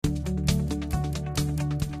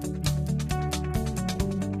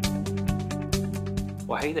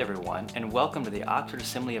Well, hey there, everyone, and welcome to the Oxford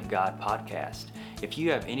Assembly of God podcast. If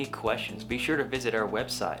you have any questions, be sure to visit our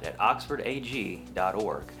website at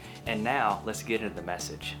oxfordag.org. And now, let's get into the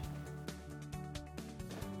message.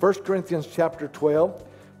 1 Corinthians chapter 12. I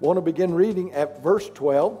want to begin reading at verse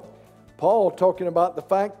 12. Paul talking about the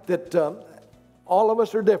fact that all of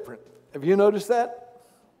us are different. Have you noticed that?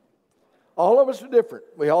 All of us are different.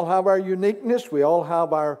 We all have our uniqueness. We all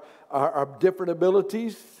have our different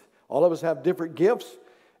abilities. All of us have different gifts.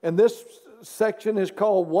 And this section is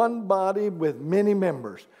called One Body with Many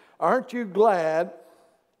Members. Aren't you glad?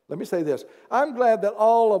 Let me say this. I'm glad that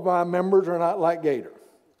all of my members are not like Gator.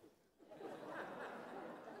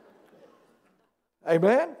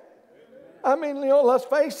 Amen? I mean, let's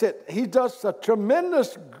face it. He does a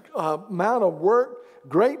tremendous amount of work.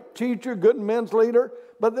 Great teacher, good men's leader.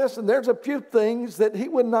 But listen, there's a few things that he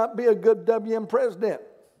would not be a good WM president.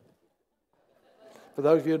 For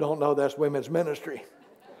those of you who don't know, that's women's ministry.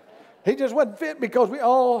 He just wasn't fit because we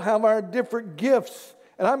all have our different gifts.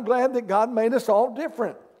 And I'm glad that God made us all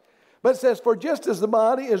different. But it says, for just as the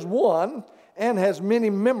body is one and has many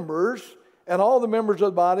members, and all the members of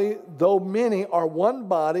the body, though many, are one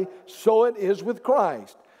body, so it is with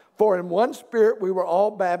Christ. For in one Spirit we were all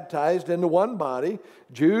baptized into one body,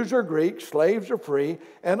 Jews or Greeks, slaves or free,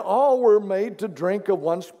 and all were made to drink of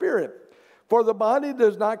one Spirit. For the body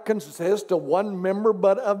does not consist of one member,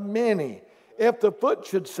 but of many. If the foot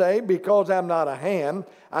should say, because I'm not a hand,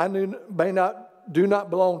 I do not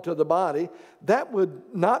belong to the body, that would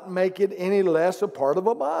not make it any less a part of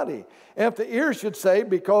a body. And if the ear should say,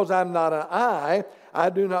 because I'm not an eye,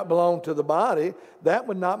 I do not belong to the body, that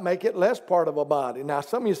would not make it less part of a body. Now,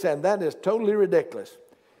 some of you are saying that is totally ridiculous.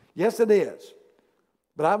 Yes, it is.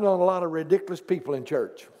 But I've known a lot of ridiculous people in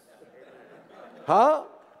church. Huh?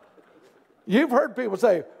 You've heard people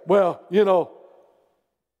say, well,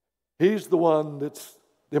 he's the one that's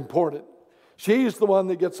important. She's the one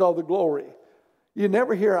that gets all the glory. You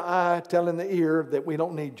never hear an eye telling the ear that we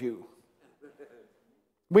don't need you.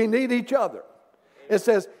 We need each other. It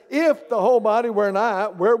says, if the whole body were an eye,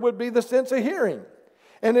 where would be the sense of hearing?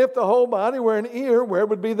 And if the whole body were an ear, where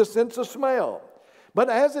would be the sense of smell? But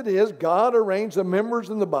as it is, God arranged the members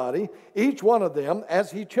in the body, each one of them,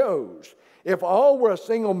 as He chose. If all were a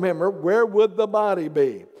single member, where would the body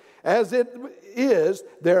be? As it is,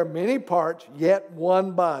 there are many parts, yet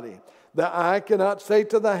one body. The eye cannot say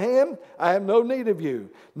to the hand, I have no need of you.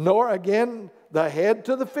 Nor again the head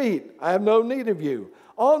to the feet, I have no need of you.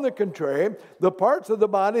 On the contrary, the parts of the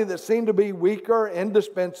body that seem to be weaker are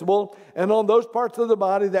indispensable, and on those parts of the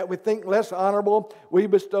body that we think less honorable, we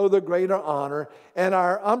bestow the greater honor, and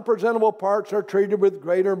our unpresentable parts are treated with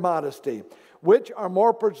greater modesty, which our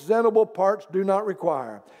more presentable parts do not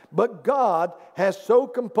require. But God has so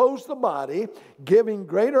composed the body, giving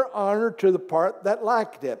greater honor to the part that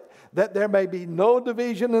lacked it, that there may be no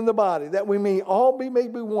division in the body, that we may all be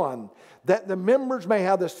made one, that the members may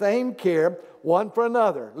have the same care one for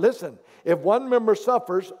another. Listen, if one member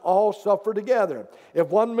suffers, all suffer together. If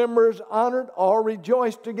one member is honored, all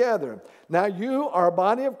rejoice together. Now you are a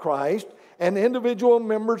body of Christ and individual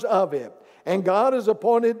members of it. And God has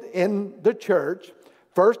appointed in the church,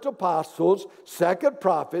 first apostles, second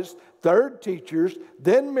prophets, third teachers,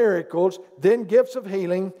 then miracles, then gifts of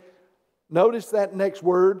healing. Notice that next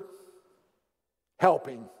word,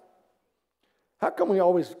 helping. How come we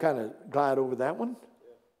always kind of glide over that one?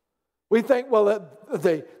 We think, well,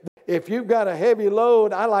 if you've got a heavy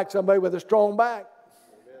load, I like somebody with a strong back.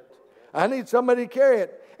 I need somebody to carry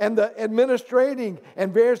it. And the administrating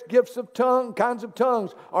and various gifts of kinds of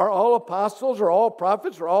tongues. Are all apostles, or all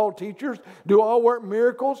prophets, or all teachers? Do all work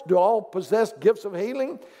miracles? Do all possess gifts of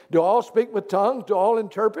healing? Do all speak with tongues? Do all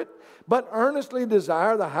interpret? But earnestly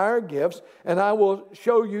desire the higher gifts, and I will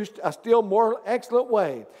show you a still more excellent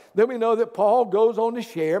way. Then we know that Paul goes on to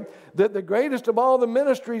share that the greatest of all the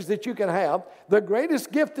ministries that you can have, the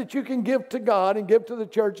greatest gift that you can give to God and give to the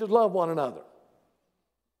church is love one another.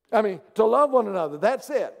 I mean, to love one another, that's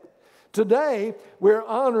it. Today, we're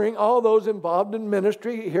honoring all those involved in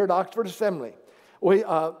ministry here at Oxford Assembly. We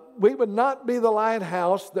would not be the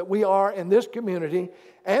lighthouse that we are in this community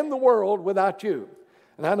and the world without you.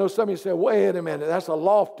 And I know some of you say, wait a minute, that's a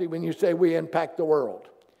lofty when you say we impact the world.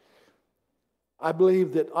 I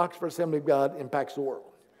believe that Oxford Assembly of God impacts the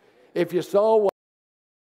world. If you saw what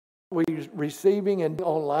we're receiving and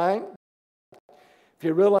online, if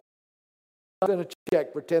you realize a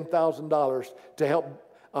check for $10,000 to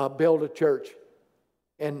help build a church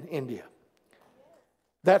in India.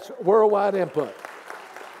 That's worldwide input.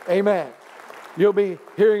 Amen. You'll be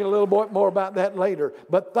hearing a little bit more about that later.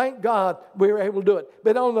 But thank God we were able to do it.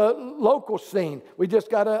 But on the local scene, I just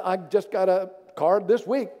got card this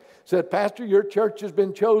week. Said, Pastor, your church has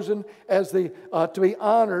been chosen as to be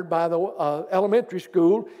honored by the elementary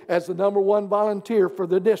school as the #1 volunteer for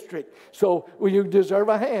the district. So you deserve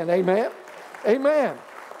a hand. Amen? Amen.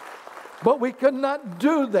 But we could not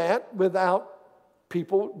do that without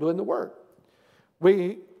people doing the work.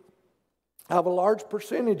 We have a large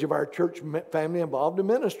percentage of our church family involved in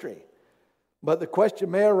ministry. But the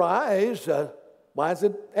question may arise, why is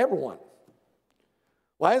it everyone?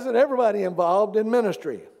 Why isn't everybody involved in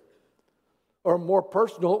ministry? Or more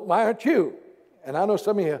personal, why aren't you? And I know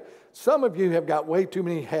some of you have got way too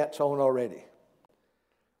many hats on already.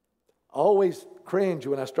 I always cringe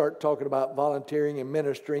when I start talking about volunteering and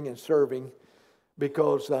ministering and serving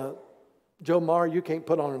because, Joe Marr, you can't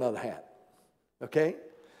put on another hat. Okay?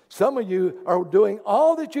 Some of you are doing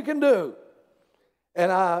all that you can do,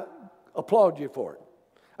 and I applaud you for it.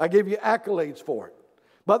 I give you accolades for it.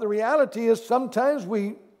 But the reality is sometimes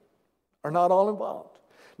we are not all involved.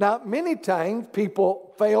 Now, many times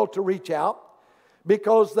people fail to reach out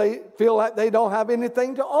because they feel like they don't have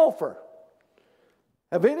anything to offer.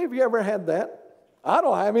 Have any of you ever had that? I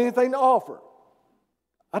don't have anything to offer.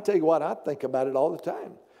 I tell you what, I think about it all the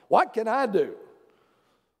time. What can I do?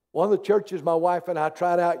 One of the churches my wife and I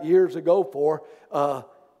tried out years ago for,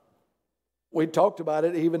 we talked about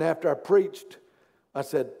it even after I preached. I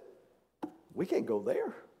said, we can't go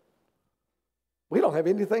there. We don't have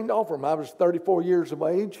anything to offer them. I was 34 years of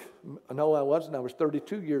age. No, I wasn't. I was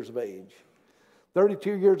 32 years of age.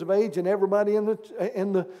 32 years of age, and everybody in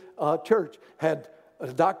the church had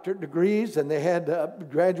doctorate degrees, and they had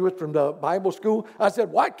graduates from the Bible school. I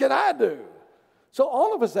said, what can I do? So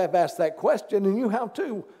all of us have asked that question, and you have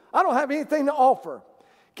too. I don't have anything to offer.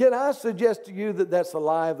 Can I suggest to you that that's a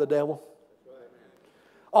lie of the devil?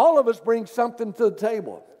 All of us bring something to the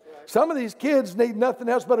table. Some of these kids need nothing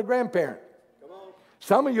else but a grandparent.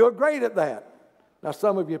 Some of you are great at that. Now,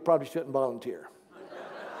 some of you probably shouldn't volunteer.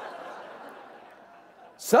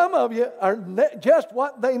 Some of you are just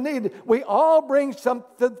what they need. We all bring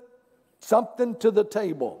something to the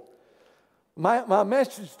table. My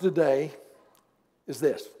message today is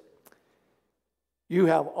this. You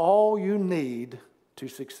have all you need to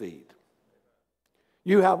succeed.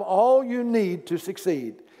 You have all you need to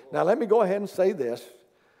succeed. Now, let me go ahead and say this.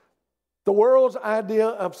 The world's idea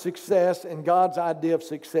of success and God's idea of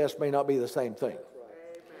success may not be the same thing.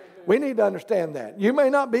 We need to understand that. You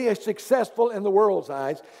may not be as successful in the world's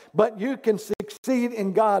eyes, but you can succeed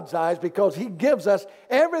in God's eyes because He gives us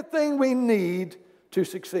everything we need to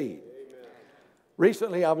succeed. Amen.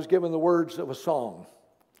 Recently, I was given the words of a song.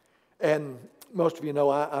 And most of you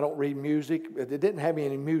know I don't read music. It didn't have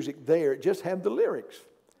any music there. It just had the lyrics.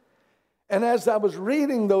 And as I was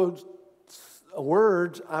reading those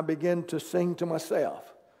words, I began to sing to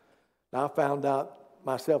myself. Now, I found out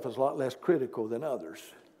myself is a lot less critical than others.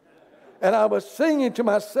 And I was singing to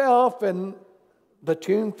myself, and the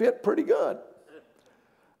tune fit pretty good.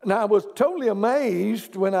 And I was totally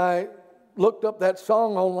amazed when I looked up that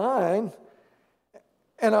song online,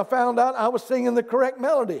 and I found out I was singing the correct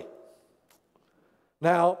melody.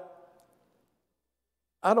 Now,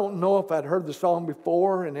 I don't know if I'd heard the song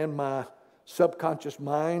before, and in my subconscious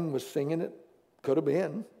mind was singing it. Could have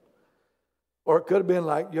been. Or it could have been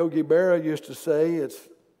like Yogi Berra used to say, it's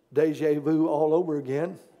deja vu all over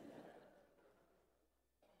again.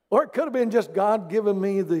 Or it could have been just God giving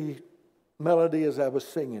me the melody as I was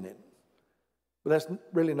singing it. But that's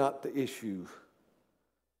really not the issue.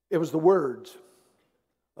 It was the words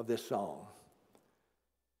of this song.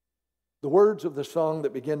 The words of the song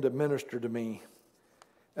that began to minister to me.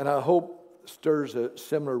 And I hope stirs a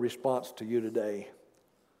similar response to you today.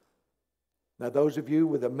 Now, those of you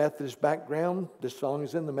with a Methodist background, this song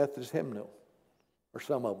is in the Methodist hymnal, or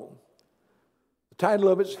some of them. The title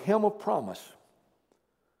of it is Hymn of Promise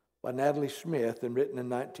by Natalie Smith and written in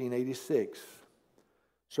 1986.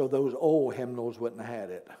 So those old hymnals wouldn't have had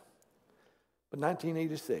it. But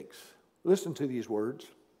 1986, listen to these words.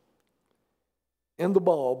 In the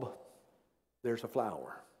bulb, there's a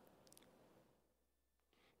flower.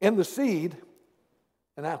 In the seed,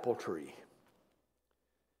 an apple tree.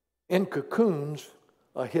 In cocoons,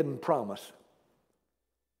 a hidden promise.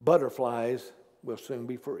 Butterflies will soon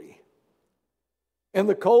be free. In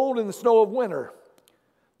the cold and the snow of winter,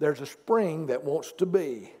 there's a spring that wants to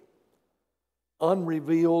be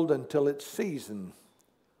unrevealed until its season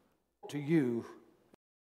to you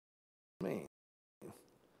and me.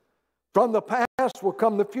 From the past will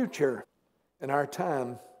come the future, in our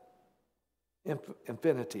time,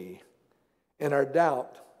 infinity. In our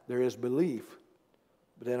doubt, there is belief,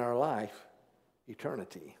 but in our life,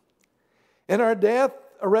 eternity. In our death,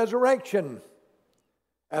 a resurrection,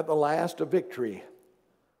 At the last, a victory,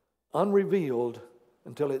 unrevealed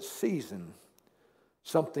until it's seasoned,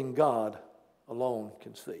 something God alone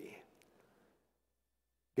can see.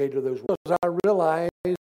 Gave to those words I realize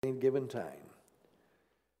in given time.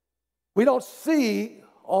 We don't see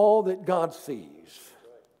all that God sees.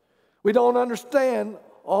 We don't understand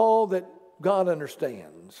all that God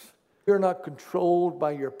understands. You're not controlled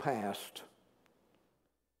by your past.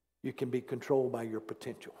 You can be controlled by your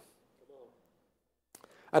potential.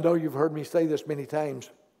 I know you've heard me say this many times.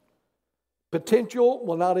 Potential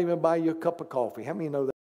will not even buy you a cup of coffee. How many know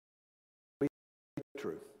that?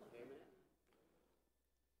 True.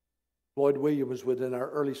 Floyd Williams was in our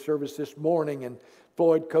early service this morning, and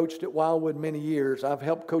Floyd coached at Wildwood many years. I've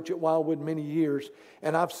helped coach at Wildwood many years,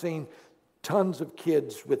 and I've seen tons of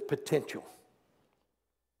kids with potential.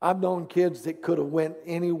 I've known kids that could have went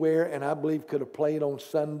anywhere and I believe could have played on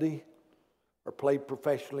Sunday or played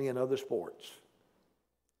professionally in other sports.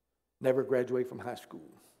 Never graduated from high school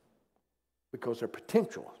because their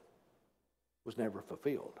potential was never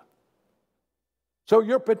fulfilled. So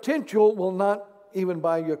your potential will not even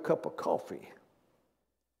buy you a cup of coffee.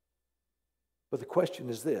 But the question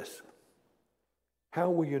is this: how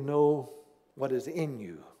will you know what is in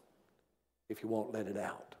you if you won't let it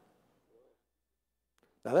out?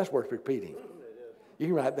 Now that's worth repeating. You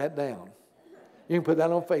can write that down. You can put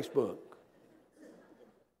that on Facebook.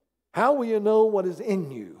 How will you know what is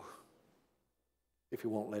in you if you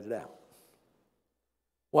won't let it out?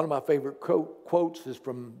 One of my favorite quotes is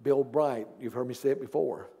from Bill Bright. You've heard me say it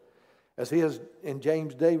before. As he and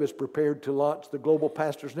James Davis prepared to launch the Global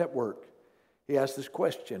Pastors Network, he asked this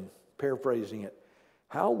question, paraphrasing it: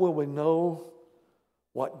 how will we know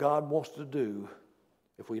what God wants to do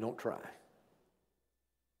if we don't try?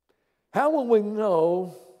 How will we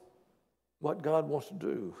know what God wants to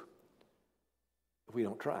do if we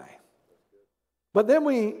don't try? But then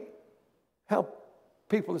we help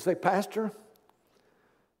people to say, Pastor,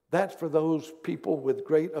 that's for those people with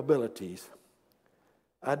great abilities.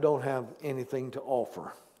 I don't have anything to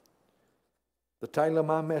offer. The title of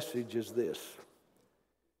my message is this: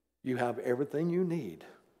 you have everything you need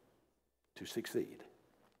to succeed.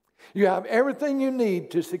 You have everything you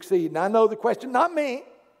need to succeed. And I know the question, not me.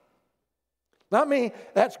 Not me.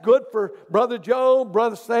 That's good for Brother Joe,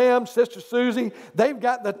 Brother Sam, Sister Susie. They've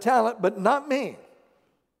got the talent, but not me.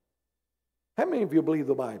 How many of you believe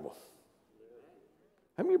the Bible?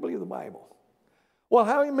 How many of you believe the Bible? Well,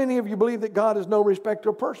 how many of you believe that God is no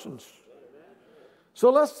respecter of persons?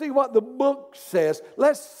 So let's see what the book says.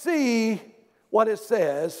 Let's see what it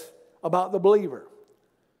says about the believer.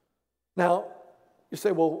 Now, you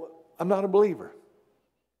say, well, I'm not a believer.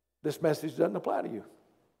 This message doesn't apply to you.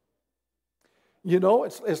 You know,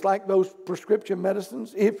 it's like those prescription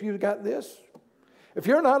medicines. If you got this, if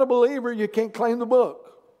you're not a believer, you can't claim the book.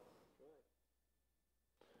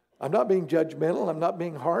 I'm not being judgmental. I'm not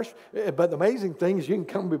being harsh. But the amazing thing is you can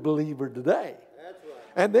come be a believer today. That's right.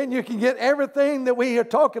 And then you can get everything that we are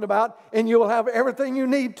talking about, and you will have everything you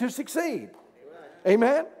need to succeed. Right.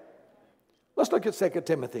 Amen? Let's look at 2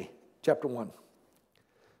 Timothy chapter 1.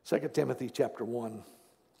 2 Timothy chapter 1.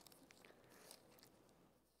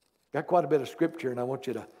 Got quite a bit of scripture, and I want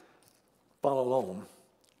you to follow along.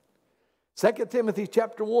 2 Timothy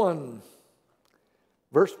chapter 1,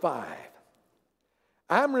 verse 5.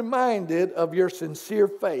 I'm reminded of your sincere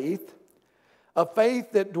faith, a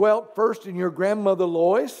faith that dwelt first in your grandmother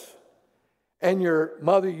Lois and your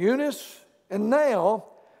mother Eunice, and now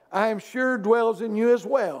I am sure dwells in you as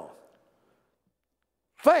well.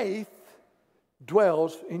 Faith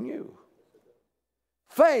dwells in you.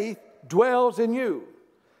 Faith dwells in you.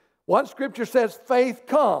 One scripture says faith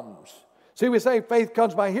comes. See, we say faith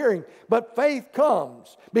comes by hearing, but faith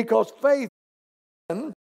comes because faith,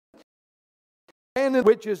 and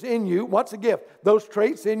which is in you. What's the gift? Those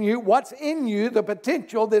traits in you. What's in you? The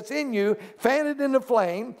potential that's in you, fanned into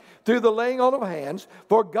flame through the laying on of hands.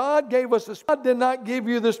 For God gave us God did not give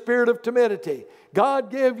you the spirit of timidity.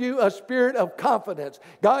 God gave you a spirit of confidence.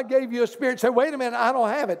 God gave you a spirit. Say, wait a minute, I don't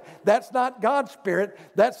have it. That's not God's spirit.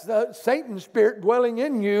 That's the Satan's spirit dwelling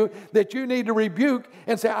in you that you need to rebuke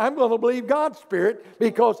and say, I'm going to believe God's spirit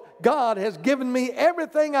because God has given me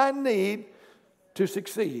everything I need to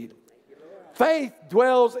succeed. Faith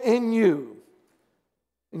dwells in you.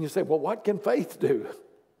 And you say, well, what can faith do?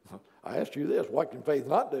 I asked you this, what can faith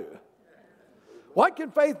not do? What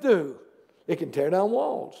can faith do? It can tear down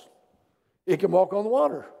walls. It can walk on the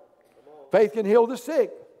water. Faith can heal the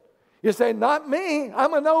sick. You say, not me,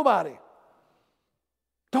 I'm a nobody.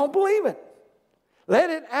 Don't believe it. Let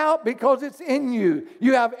it out because it's in you.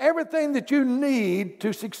 You have everything that you need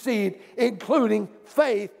to succeed, including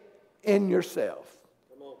faith in yourself.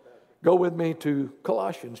 Go with me to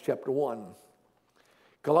Colossians chapter 1.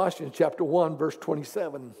 Colossians chapter 1, verse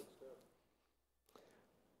 27.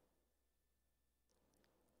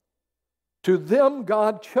 To them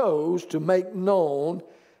God chose to make known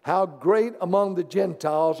how great among the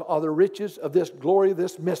Gentiles are the riches of this glory,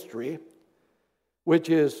 this mystery, which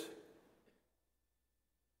is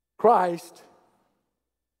Christ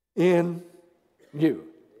in you.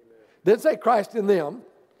 It didn't say Christ in them.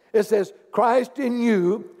 It says Christ in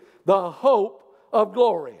you, the hope of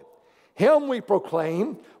glory. Him we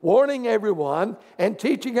proclaim, warning everyone and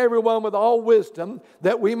teaching everyone with all wisdom,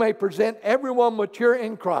 that we may present everyone mature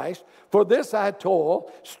in Christ. For this I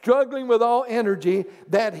toil, struggling with all energy,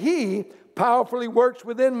 that He powerfully works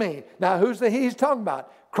within me. Now, who's the He he's talking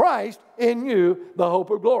about? Christ in you, the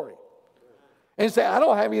hope of glory. And you say, I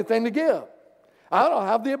don't have anything to give. I don't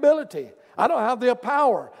have the ability. I don't have the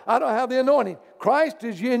power. I don't have the anointing. Christ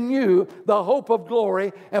is in you, the hope of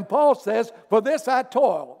glory. And Paul says, for this I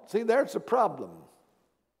toil. See, there's the problem.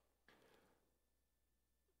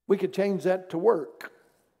 We could change that to work,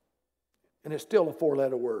 and it's still a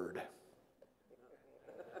four-letter word.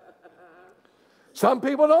 Some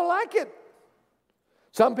people don't like it.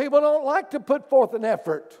 Some people don't like to put forth an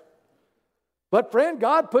effort. But friend,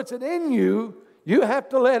 God puts it in you. You have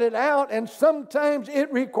to let it out, and sometimes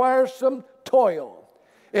it requires some toil.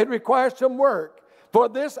 It requires some work. For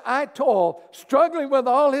this I toil, struggling with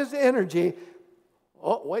all His energy.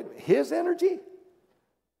 Oh, wait, His energy?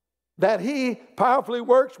 That He powerfully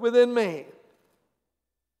works within me.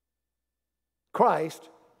 Christ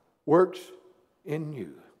works in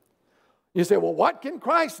you. You say, well, what can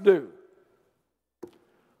Christ do?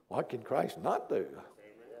 What can Christ not do?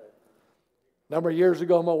 A number of years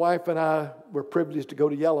ago, my wife and I were privileged to go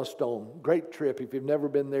to Yellowstone. Great trip. If you've never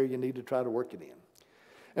been there, you need to try to work it in.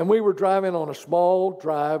 And we were driving on a small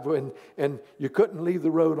drive, and you couldn't leave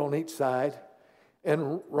the road on each side.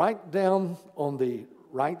 And right down on the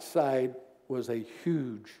right side was a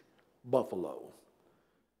huge buffalo.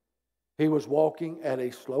 He was walking at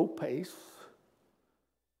a slow pace,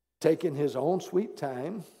 taking his own sweet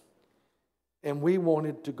time, and we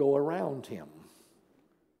wanted to go around him.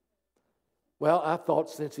 Well, I thought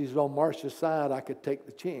since he's on Marcia's side, I could take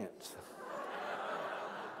the chance.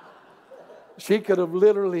 She could have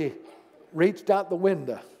literally reached out the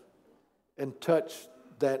window and touched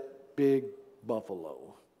that big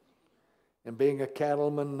buffalo. And being a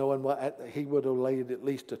cattleman, knowing what, he would have laid at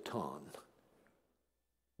least a ton.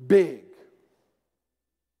 Big.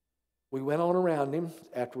 We went on around him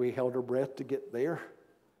after we held our breath to get there.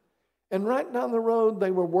 And right down the road,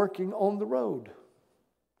 they were working on the road.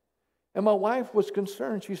 And my wife was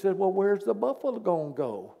concerned. She said, well, where's the buffalo going to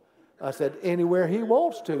go? I said, anywhere he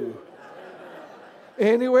wants to.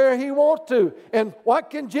 Anywhere he wants to. And what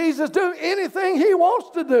can Jesus do? Anything he wants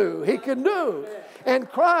to do, he can do. And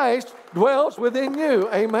Christ dwells within you.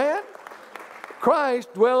 Amen?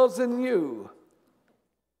 Christ dwells in you.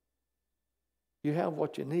 You have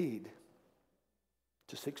what you need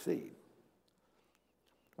to succeed.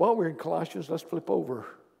 While we're in Colossians, let's flip over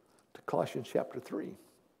to Colossians chapter 3.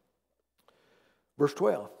 Verse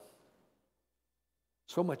 12.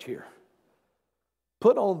 So much here.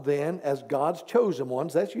 Put on then as God's chosen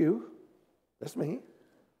ones, that's you, that's me,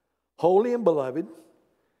 holy and beloved,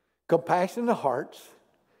 compassionate hearts,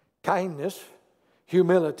 kindness,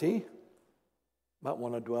 humility, might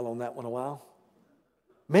want to dwell on that one a while,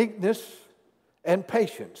 meekness, and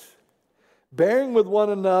patience, bearing with one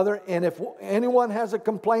another, and if anyone has a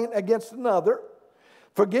complaint against another,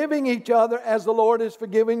 forgiving each other as the Lord has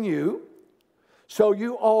forgiven you, so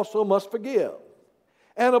you also must forgive.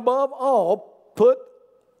 And above all, put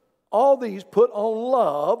on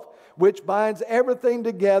love, which binds everything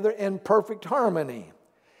together in perfect harmony.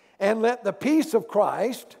 And let the peace of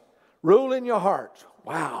Christ rule in your hearts.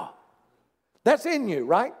 Wow. That's in you,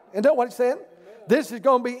 right? Isn't that what it's saying? This is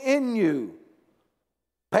going to be in you.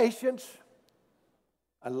 Patience.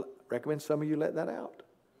 I recommend some of you let that out.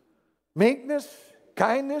 Meekness,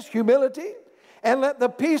 kindness, humility. And let the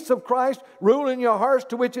peace of Christ rule in your hearts,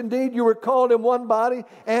 to which indeed you were called in one body,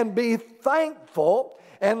 and be thankful.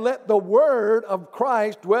 And let the word of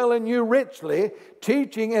Christ dwell in you richly,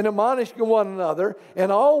 teaching and admonishing one another in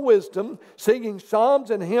all wisdom, singing psalms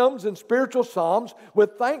and hymns and spiritual psalms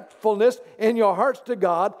with thankfulness in your hearts to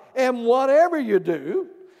God. And whatever you do,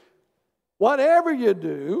 and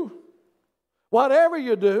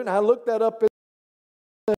I looked that up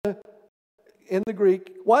in the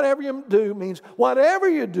Greek, whatever you do means whatever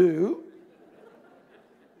you do,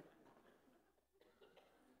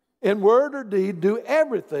 in word or deed, do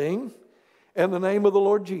everything in the name of the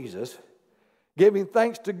Lord Jesus, giving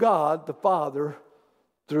thanks to God the Father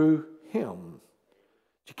through him.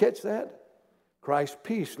 Did you catch that? Christ's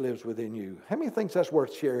peace lives within you. How many thinks that's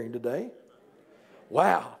worth sharing today?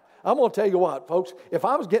 Wow. I'm going to tell you what, folks. If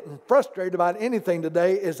I was getting frustrated about anything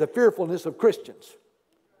today, is the fearfulness of Christians.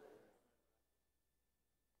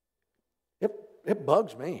 It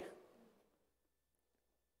bugs me.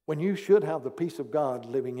 When you should have the peace of God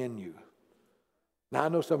living in you. Now, I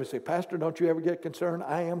know somebody say, Pastor, don't you ever get concerned?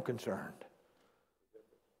 I am concerned.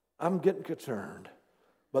 I'm getting concerned.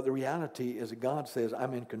 But the reality is that God says,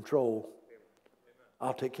 I'm in control.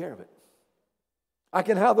 I'll take care of it. I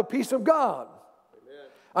can have the peace of God.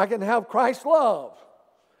 I can have Christ's love.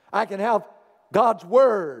 I can have God's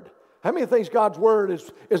Word. How many think God's Word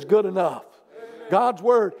is good enough? God's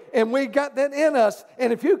Word. And we got that in us.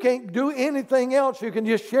 And if you can't do anything else, you can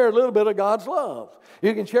just share a little bit of God's love.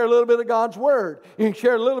 You can share a little bit of God's Word. You can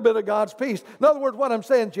share a little bit of God's peace. In other words, what I'm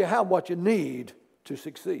saying is you have what you need to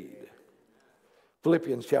succeed.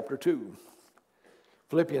 Philippians chapter 2.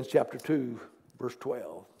 Philippians chapter 2, verse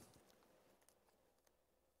 12.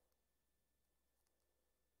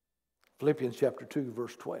 Philippians chapter 2,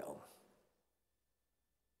 verse 12.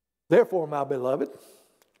 Therefore, my beloved,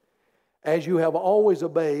 as you have always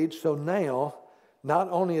obeyed, so now, not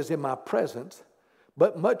only as in my presence,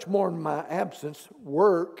 but much more in my absence,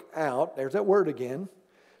 work out. There's that word again.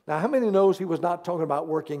 Now, how many knows he was not talking about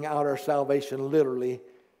working out our salvation literally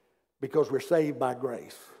because we're saved by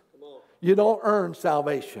grace? You don't earn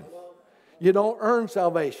salvation. You don't earn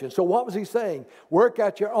salvation. So what was he saying? Work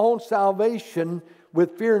out your own salvation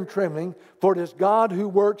with fear and trembling, for it is God who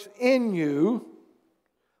works in you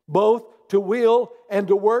both to will and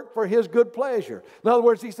to work for his good pleasure. In other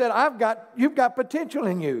words, he said, you've got potential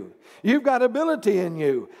in you. You've got ability in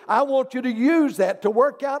you. I want you to use that to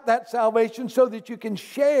work out that salvation so that you can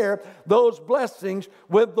share those blessings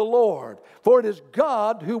with the Lord. For it is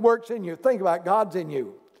God who works in you. Think about it, God's in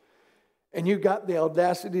you. And you got the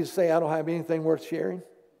audacity to say, I don't have anything worth sharing?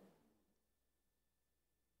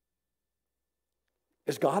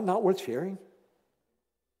 Is God not worth sharing?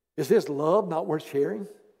 Is his love not worth sharing?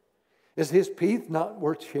 Is his peace not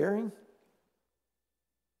worth sharing?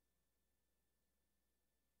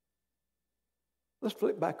 Let's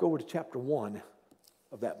flip back over to chapter 1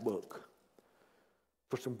 of that book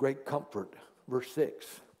for some great comfort. Verse 6.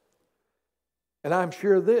 And I'm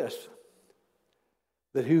sure of this,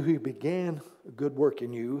 that he who began a good work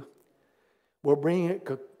in you will bring it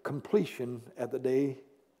to completion at the day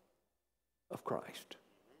of Christ.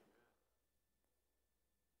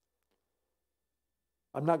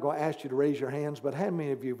 I'm not going to ask you to raise your hands, but how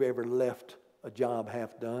many of you have ever left a job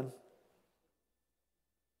half done?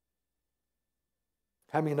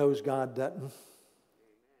 How many knows God doesn't?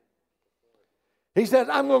 He says,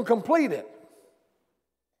 I'm going to complete it.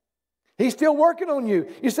 He's still working on you.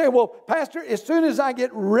 You say, well, Pastor, as soon as I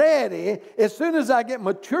get ready, as soon as I get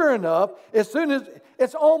mature enough,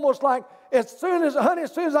 it's almost like, as soon as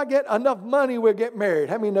I get enough money, we'll get married.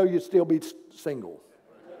 How many know you'd still be single?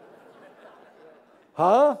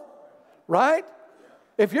 Huh? Right?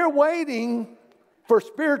 If you're waiting for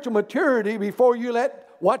spiritual maturity before you let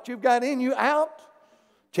what you've got in you out,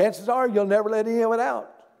 chances are you'll never let any of it out.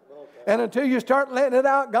 And until you start letting it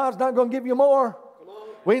out, God's not going to give you more.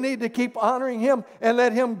 We need to keep honoring him and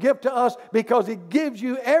let him give to us, because he gives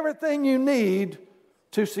you everything you need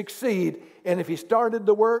to succeed. And if he started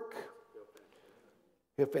the work,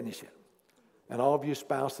 he'll finish it. And all of you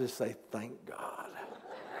spouses say, thank God.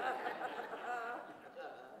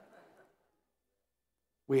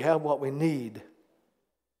 We have what we need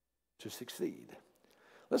to succeed.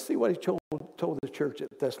 Let's see what he told the church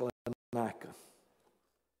at Thessalonica.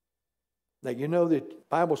 Now, you know the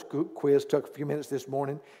Bible quiz took a few minutes this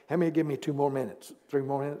morning. How many give me 2 more minutes? 3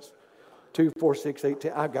 more minutes? 2, 4, 6, 8,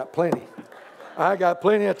 10. I've got plenty. I got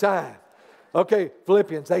plenty of time. Okay,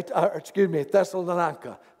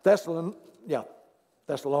 Thessalonica.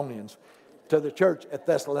 Thessalonians. To the church at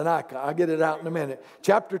Thessalonica. I'll get it out in a minute.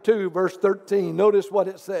 Chapter 2, verse 13. Notice what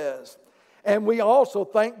it says. And we also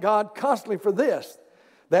thank God constantly for this,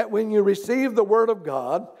 that when you receive the word of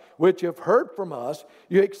God, which you've heard from us,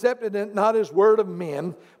 you accepted it not as word of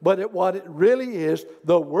men, but at what it really is,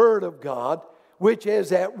 the word of God, which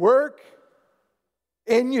is at work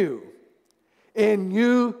in you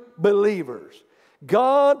believers.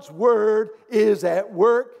 God's word is at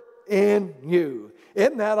work in you.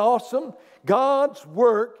 Isn't that awesome? God's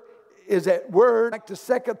work is at work. Back to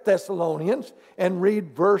 2 Thessalonians and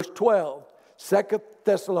read verse 12. 2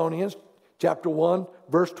 Thessalonians chapter 1,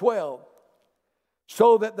 verse 12.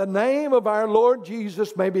 So that the name of our Lord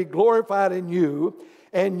Jesus may be glorified in you,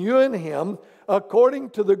 and you in him, according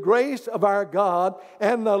to the grace of our God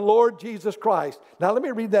and the Lord Jesus Christ. Now let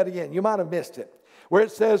me read that again. You might have missed it. Where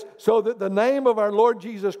it says, so that the name of our Lord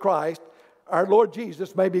Jesus Christ, our Lord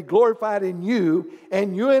Jesus, may be glorified in you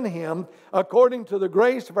and you in him, according to the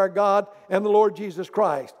grace of our God and the Lord Jesus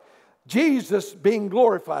Christ. Jesus being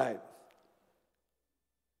glorified.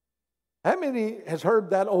 How many has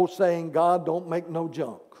heard that old saying, God don't make no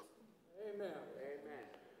junk? Amen.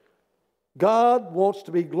 God wants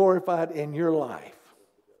to be glorified in your life.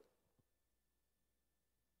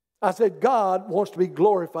 I said, God wants to be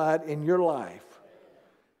glorified in your life.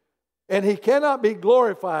 And he cannot be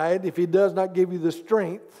glorified if he does not give you the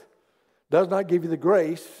strength, does not give you the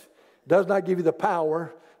grace, does not give you the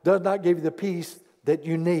power, does not give you the peace that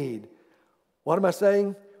you need. What am I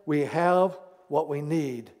saying? We have what we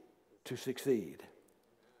need to succeed.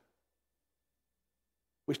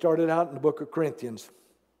 We started out in the book of Corinthians.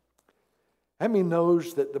 How many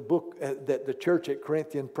knows that that the church at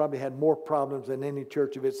Corinthians probably had more problems than any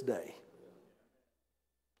church of its day?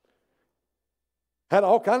 Had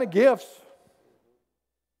all kind of gifts,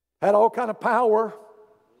 had all kind of power,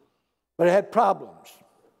 but it had problems.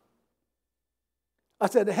 I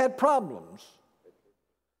said it had problems.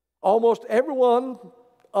 Almost every one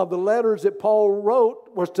of the letters that Paul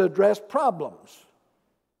wrote was to address problems.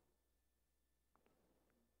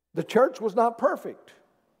 The church was not perfect.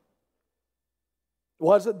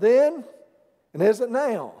 Was it then? And is it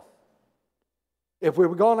now? If we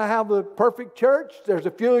were going to have a perfect church, there's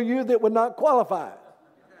a few of you that would not qualify.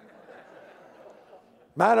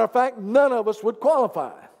 Matter of fact, none of us would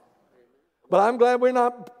qualify. But I'm glad we're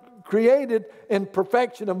not created in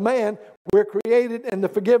perfection of man. We're created in the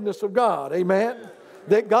forgiveness of God. Amen?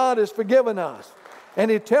 That God has forgiven us.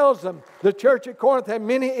 And he tells them, the church at Corinth had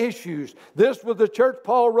many issues. This was the church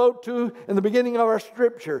Paul wrote to in the beginning of our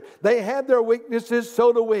scripture. They had their weaknesses,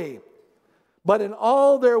 so do we. But in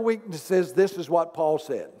all their weaknesses, this is what Paul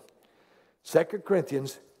said. 2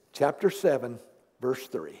 Corinthians chapter 7, verse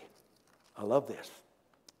 3. I love this.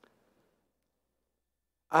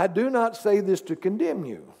 I do not say this to condemn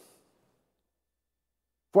you.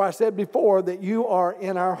 For I said before that you are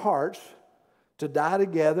in our hearts to die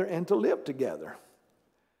together and to live together.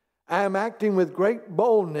 I am acting with great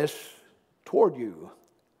boldness toward you.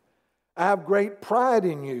 I have great pride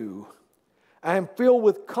in you. I am filled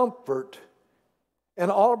with comfort. In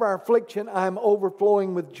all of our affliction, I am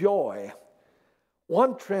overflowing with joy.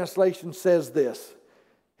 One translation says this.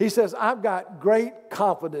 He says, I've got great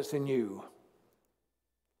confidence in you.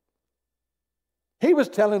 He was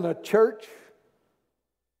telling a church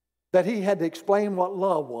that he had to explain what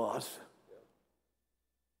love was.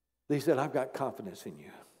 He said, I've got confidence in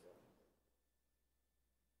you.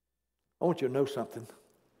 I want you to know something.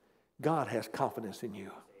 God has confidence in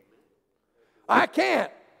you. I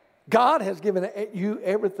can't. God has given you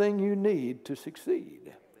everything you need to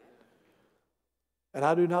succeed. And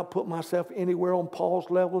I do not put myself anywhere on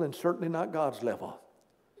Paul's level and certainly not God's level.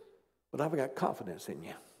 But I've got confidence in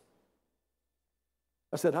you.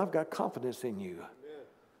 I said, I've got confidence in you.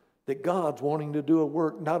 That God's wanting to do a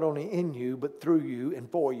work not only in you, but through you and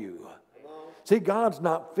for you. See, God's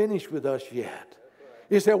not finished with us yet.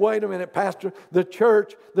 You say, wait a minute, Pastor, the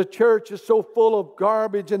church is so full of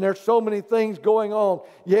garbage and there's so many things going on.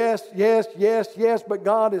 Yes, but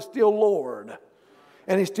God is still Lord.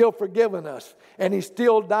 And He's still forgiven us. And He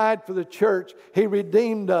still died for the church. He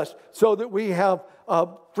redeemed us so that we have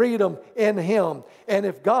freedom in Him. And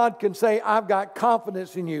if God can say, I've got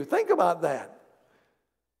confidence in you, think about that.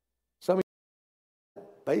 Some of you,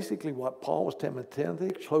 basically what Paul was telling Timothy,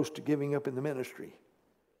 close to giving up in the ministry.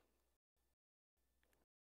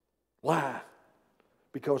 Why?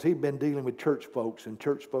 Because he'd been dealing with church folks, and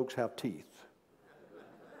church folks have teeth.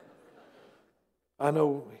 I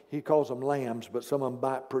know he calls them lambs, but some of them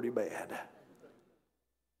bite pretty bad.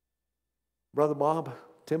 Brother Bob,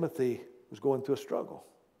 Timothy was going through a struggle.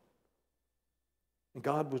 And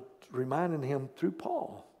God was reminding him through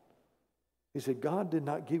Paul. He said, God did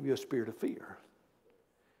not give you a spirit of fear.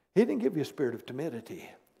 He didn't give you a spirit of timidity,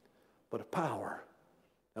 but of power,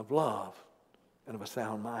 of love, and of a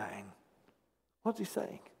sound mind. What's he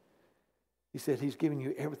saying? He said he's giving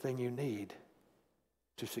you everything you need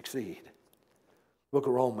to succeed. Book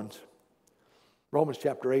of Romans. Romans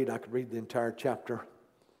chapter 8, I could read the entire chapter,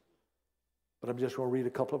 but I'm just going to read a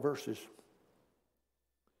couple of verses.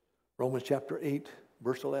 Romans chapter 8,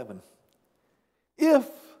 verse 11. If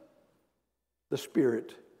the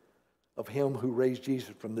Spirit of Him who raised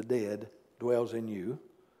Jesus from the dead dwells in you.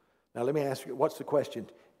 Now let me ask you, what's the question?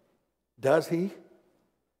 Does He?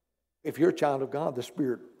 If you're a child of God, the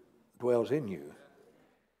Spirit dwells in you.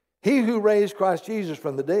 He who raised Christ Jesus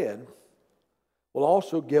from the dead will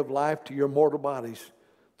also give life to your mortal bodies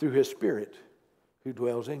through his Spirit who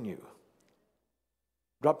dwells in you.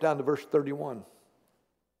 Drop down to verse 31.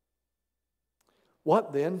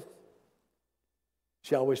 What then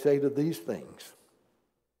shall we say to these things?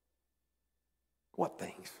 What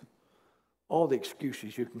things? All the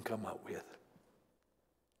excuses you can come up with.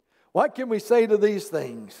 What can we say to these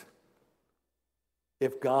things?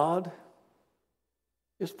 If God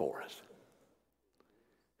is for us,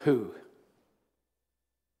 who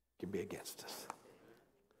can be against us?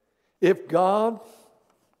 If God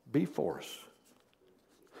be for us,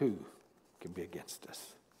 who can be against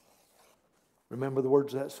us? Remember the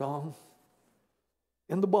words of that song?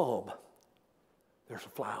 In the bulb, there's a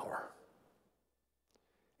flower.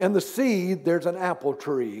 In the seed, there's an apple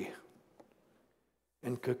tree.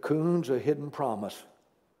 In cocoons, a hidden promise.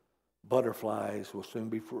 Butterflies will soon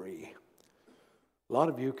be free. A lot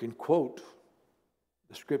of you can quote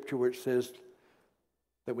the scripture where it says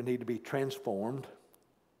that we need to be transformed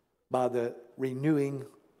by the renewing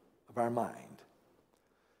of our mind.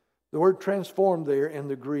 The word transformed there in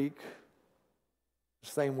the Greek is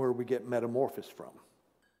the same word we get metamorphosis from.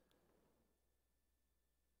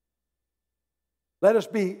 Let us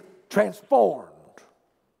be transformed.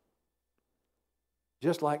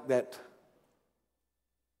 Just like that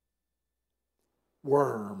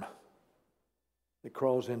worm that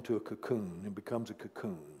crawls into a cocoon and becomes a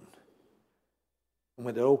cocoon. And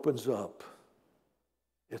when it opens up,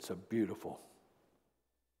 it's a beautiful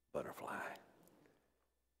butterfly.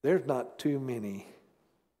 There's not too many,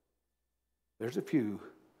 there's a few,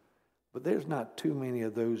 but there's not too many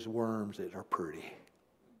of those worms that are pretty.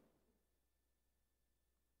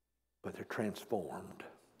 But they're transformed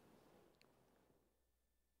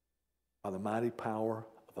by the mighty power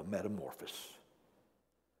of a metamorphosis.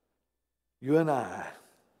 You and I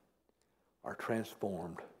are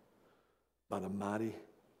transformed by the mighty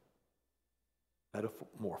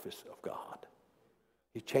metamorphosis of God.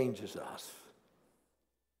 He changes us.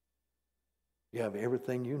 You have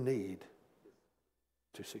everything you need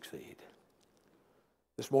to succeed.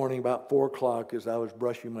 This morning about 4 o'clock, as I was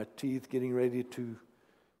brushing my teeth, getting ready to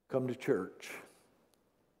come to church,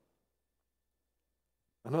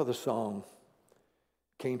 another song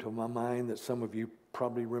came to my mind that some of you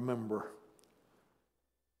probably remember.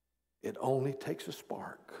 It only takes a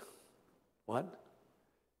spark. What?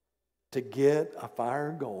 To get a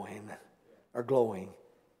fire going or glowing,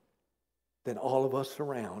 then all of us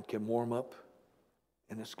around can warm up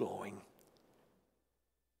and it's glowing.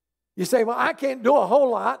 You say, well, I can't do a whole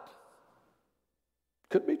lot.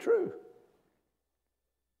 Could be true.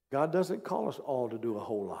 God doesn't call us all to do a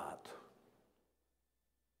whole lot.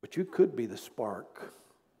 But you could be the spark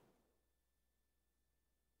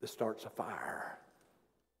that starts a fire.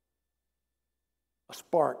 A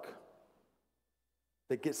spark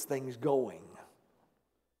that gets things going.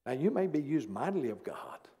 Now, you may be used mightily of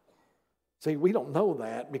God. See, we don't know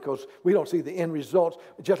that because we don't see the end results.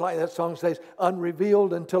 Just like that song says,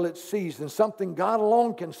 unrevealed until it's seized, and something God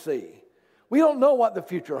alone can see. We don't know what the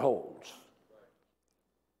future holds.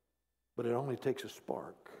 But it only takes a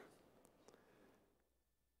spark.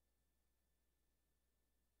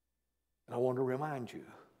 And I want to remind you,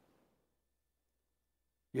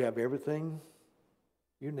 you have everything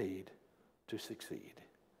you need to succeed.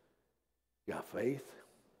 You have faith.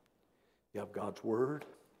 You have God's Word.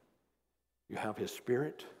 You have His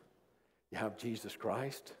Spirit. You have Jesus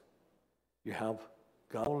Christ. You have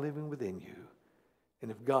God living within you.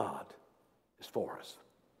 And if God is for us,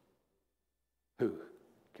 who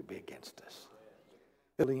can be against us?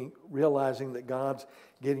 Realizing that God's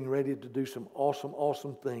getting ready to do some awesome,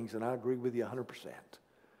 awesome things, and I agree with you 100%.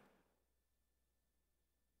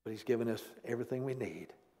 But He's given us everything we need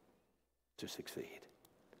to succeed.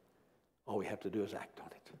 All we have to do is act on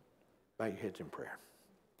it. Bow your heads in prayer.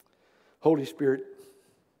 Holy Spirit,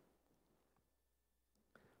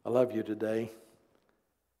 I love you today.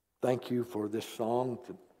 Thank you for this song.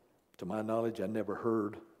 To my knowledge, I never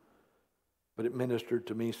heard, but it ministered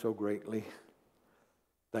to me so greatly.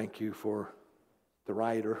 Thank you for the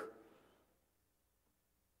writer.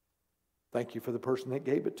 Thank you for the person that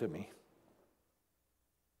gave it to me.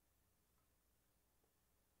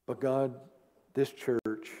 But God, this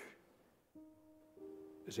church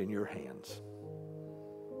is in your hands.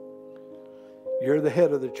 You're the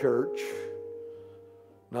head of the church,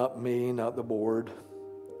 not me, not the board,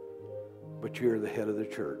 but you're the head of the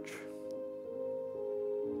church.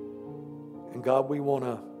 And God, we want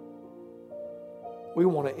to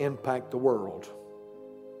impact the world.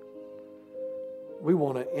 We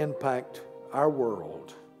want to impact our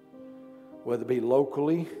world, whether it be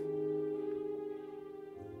locally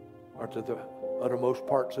or to the uttermost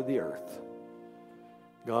parts of the earth.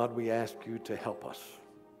 God, we ask you to help us.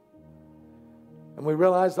 And we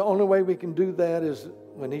realize the only way we can do that is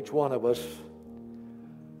when each one of us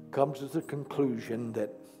comes to the conclusion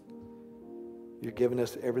that you're giving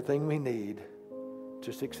us everything we need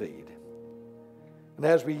to succeed. And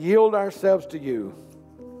as we yield ourselves to you,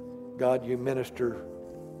 God, you minister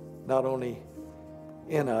not only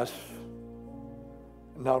in us,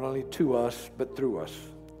 not only to us, but through us.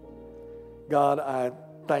 God, I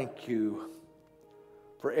thank you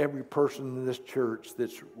for every person in this church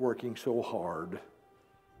that's working so hard.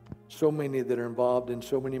 So many that are involved in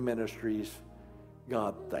so many ministries.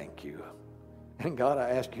 God, thank you. And God, I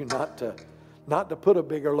ask you not to put a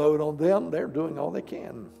bigger load on them. They're doing all they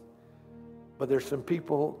can. But there's some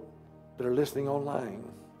people that are listening online.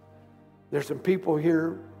 There's some people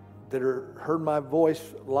here that heard my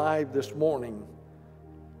voice live this morning,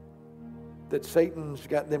 that Satan's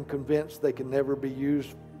got them convinced they can never be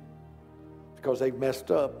used because they've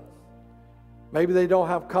messed up. Maybe they don't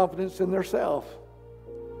have confidence in themselves.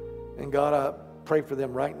 And God, I pray for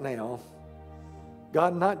them right now.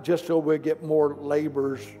 God, not just so we'll get more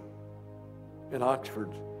laborers in Oxford.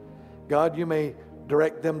 God, you may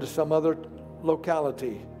direct them to some other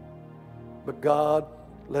locality. But God,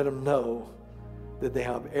 let them know that they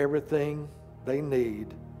have everything they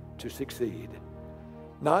need to succeed.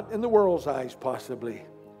 Not in the world's eyes possibly,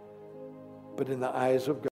 but in the eyes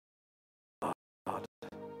of God.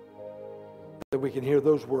 That we can hear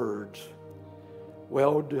those words,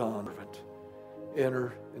 well done, servant,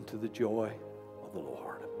 enter into the joy of the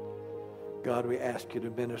Lord. God, we ask you to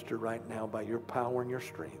minister right now by your power and your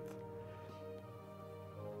strength.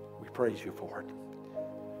 We praise you for it.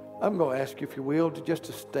 I'm going to ask you, if you will, just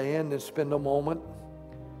to stand and spend a moment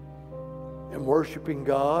in worshiping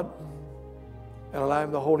God and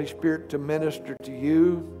allowing the Holy Spirit to minister to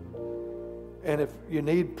you. And if you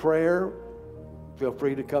need prayer, feel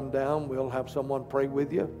free to come down. We'll have someone pray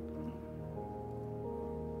with you.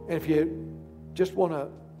 And if you just want to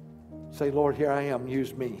say, Lord, here I am,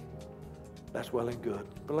 use me, that's well and good.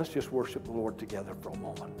 But let's just worship the Lord together for a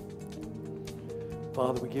moment.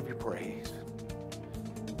 Father, we give you praise.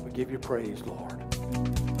 We give you praise, Lord.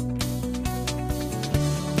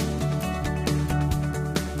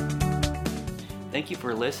 Thank you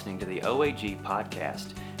for listening to the OAG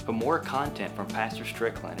podcast. For more content from Pastor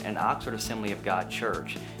Strickland and Oxford Assembly of God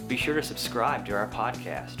Church, be sure to subscribe to our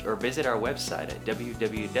podcast or visit our website at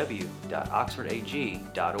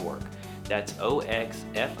www.oxfordag.org. That's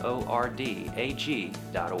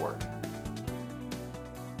oxfordag.org.